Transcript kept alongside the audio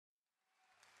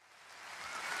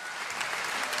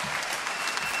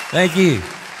Thank you.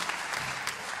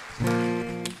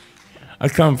 I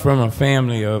come from a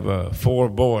family of 4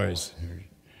 boys.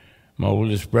 My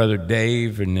oldest brother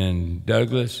Dave, and then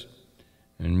Douglas,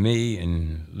 and me,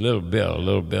 and little Bill.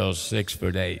 Little Bill's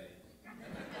 6'8".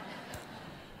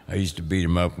 I used to beat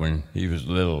him up when he was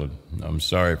little, and I'm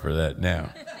sorry for that now.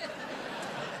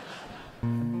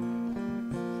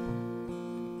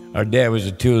 Our dad was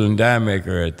a tool and die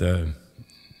maker at the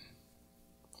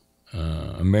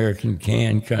American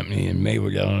Can Company in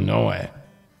Maywood, Illinois.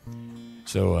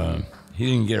 So he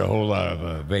didn't get a whole lot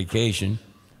of vacation,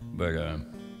 but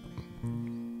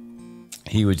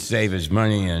he would save his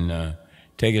money and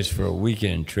take us for a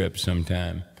weekend trip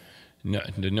sometime.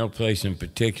 No place in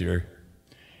particular.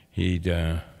 He'd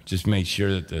just make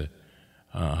sure that the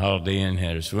Holiday Inn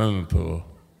had a swimming pool.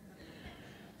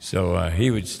 So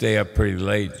he would stay up pretty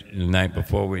late the night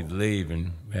before we'd leave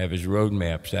and have his road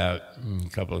maps out and a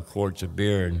couple of quarts of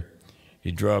beer, and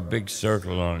he'd draw a big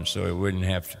circle on it so he wouldn't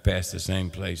have to pass the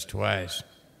same place twice.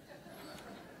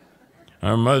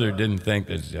 Our mother didn't think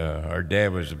that our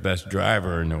dad was the best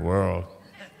driver in the world.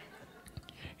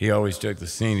 He always took the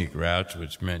scenic routes,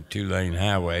 which meant 2-lane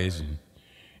highways, and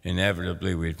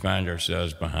inevitably we'd find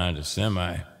ourselves behind a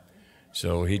semi.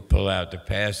 So he'd pull out to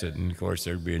pass it, and of course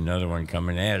there'd be another one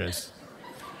coming at us.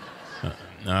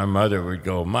 Our mother would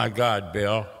go, "My God,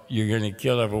 Bill, you're going to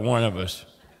kill every one of us."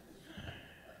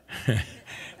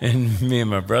 And me and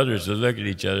my brothers would look at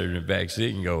each other in the back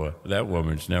seat and go, "That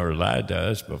woman's never lied to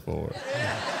us before."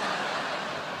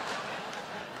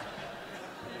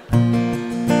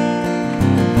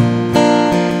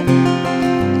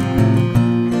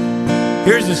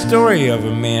 Here's a story of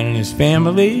a man and his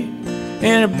family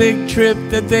and a big trip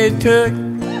that they took.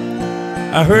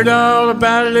 I heard all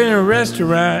about it in a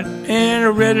restaurant and I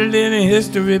read it in a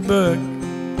history book.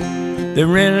 They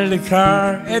rented a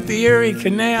car at the Erie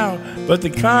Canal, but the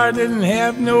car didn't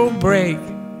have no brake.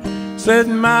 Said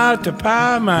mile to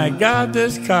pie, my God,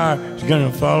 this car is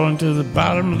gonna fall into the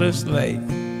bottomless lake.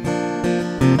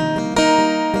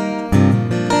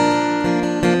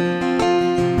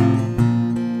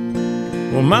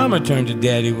 Well, Mama turned to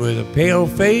Daddy with a pale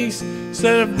face,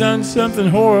 said I've done something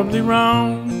horribly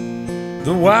wrong.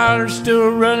 The water's still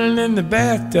running in the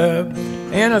bathtub,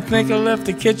 and I think I left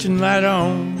the kitchen light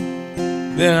on.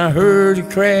 Then I heard a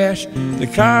crash, the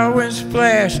car went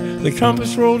splash, the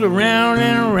compass rolled around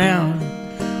and around.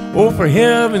 Oh, for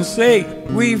heaven's sake,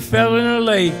 we fell in a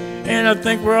lake, and I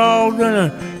think we're all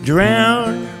gonna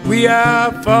drown. We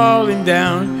are falling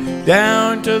down,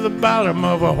 down to the bottom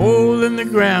of a hole in the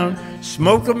ground.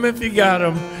 Smoke 'em if you got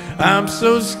 'em. I'm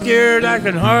so scared I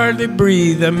can hardly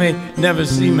breathe. I may never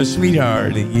see my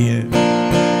sweetheart again.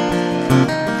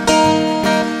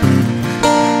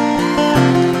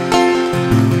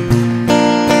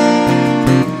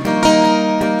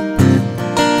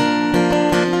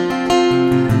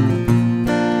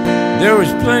 There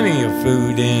was plenty of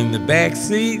food in the back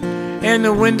seat, and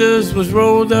the windows was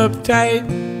rolled up tight.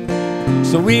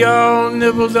 So we all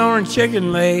nibbled on a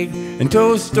chicken leg and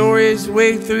told stories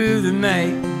way through the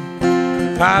night.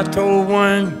 Pa told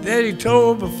one that he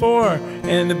told before,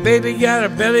 and the baby got a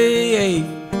belly ache.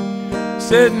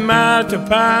 Said ma to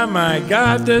pa, my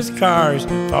God, this car's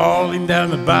falling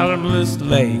down the bottomless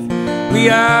lake. We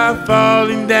are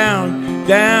falling down,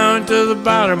 down to the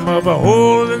bottom of a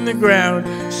hole in the ground.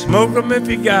 Smoke 'em if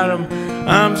you got 'em.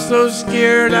 I'm so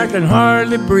scared I can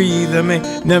hardly breathe. I may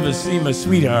never see my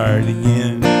sweetheart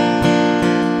again.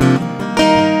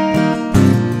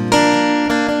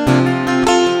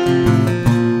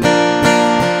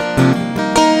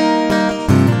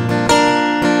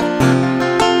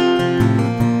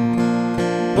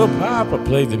 Well, Papa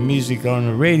played the music on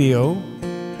the radio,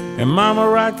 and Mama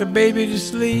rocked the baby to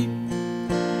sleep.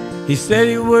 He said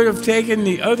he would have taken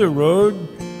the other road,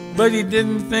 but he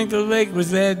didn't think the lake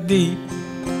was that deep.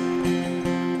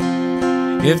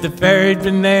 If the ferry'd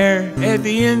been there at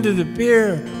the end of the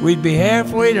pier, we'd be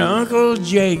halfway to Uncle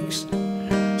Jake's.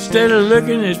 Instead of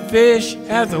looking at fish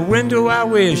out the window, I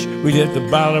wish we'd hit the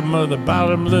bottom of the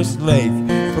bottomless lake.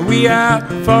 For we are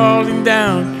falling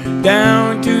down,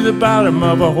 down to the bottom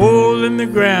of a hole in the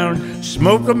ground.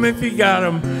 Smoke 'em if you got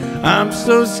 'em. I'm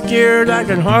so scared I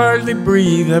can hardly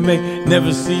breathe. I may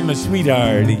never see my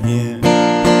sweetheart again.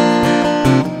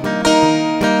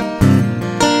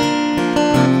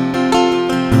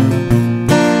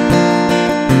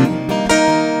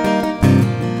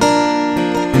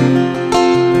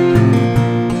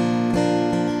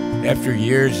 After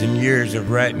years and years of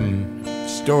writing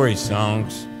story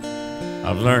songs,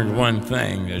 I've learned one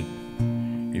thing, that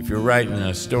if you're writing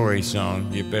a story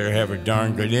song, you better have a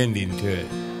darn good ending to it.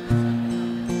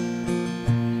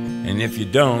 And if you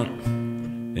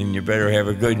don't, then you better have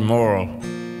a good moral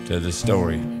to the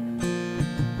story.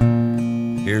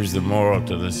 Here's the moral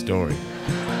to the story.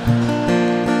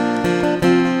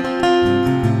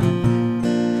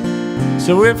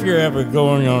 So if you're ever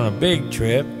going on a big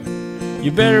trip,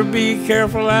 you better be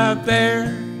careful out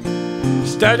there.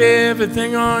 Study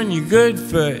everything on your good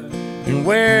foot and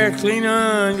wear clean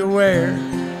underwear.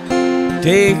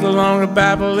 Take along a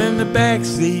Bible in the back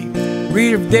seat,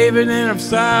 read of David and of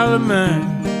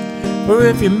Solomon. For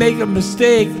if you make a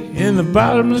mistake in the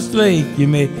bottomless lake, you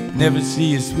may never see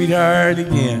your sweetheart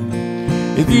again.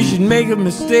 If you should make a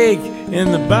mistake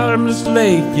in the bottomless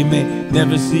lake, you may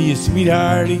never see your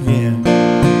sweetheart again.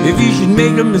 If you should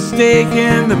make a mistake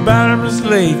in the bottomless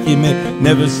lake, you may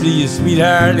never see your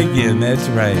sweetheart again. That's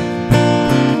right.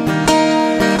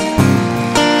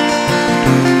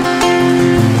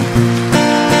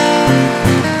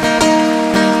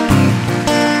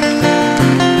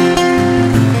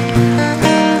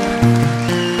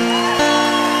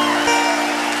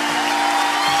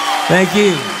 Thank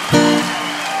you.